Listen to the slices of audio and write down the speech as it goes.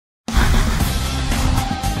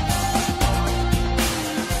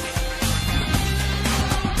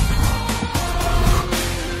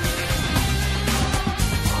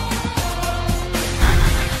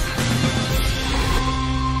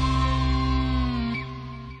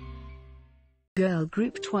girl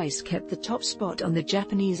group Twice kept the top spot on the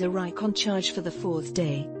Japanese Oricon chart for the fourth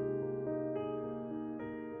day.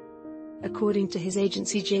 According to his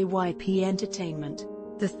agency JYP Entertainment,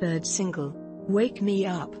 the third single, Wake Me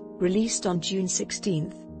Up, released on June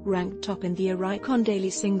 16, ranked top in the Oricon daily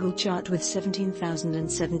single chart with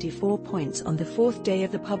 17,074 points on the fourth day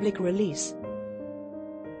of the public release.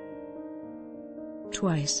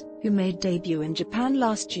 Twice, who made debut in Japan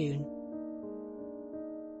last June.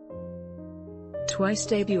 Twice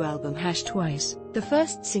debut album #Twice, the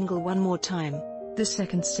first single One More Time, the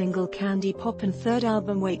second single Candy Pop and third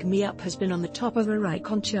album Wake Me Up has been on the top of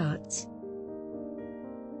Oricon charts.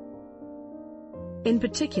 In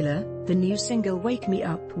particular, the new single Wake Me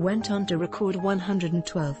Up went on to record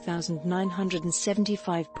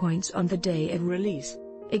 112,975 points on the day of release,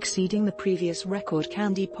 exceeding the previous record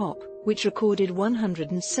Candy Pop, which recorded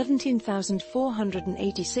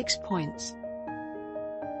 117,486 points.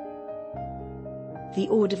 The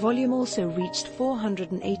order volume also reached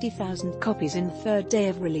 480,000 copies in the third day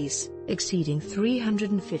of release, exceeding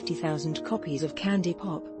 350,000 copies of Candy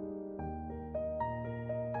Pop.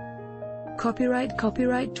 Copyright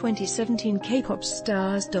 2017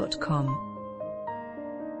 kpopstars.com.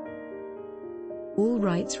 All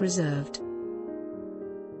rights reserved.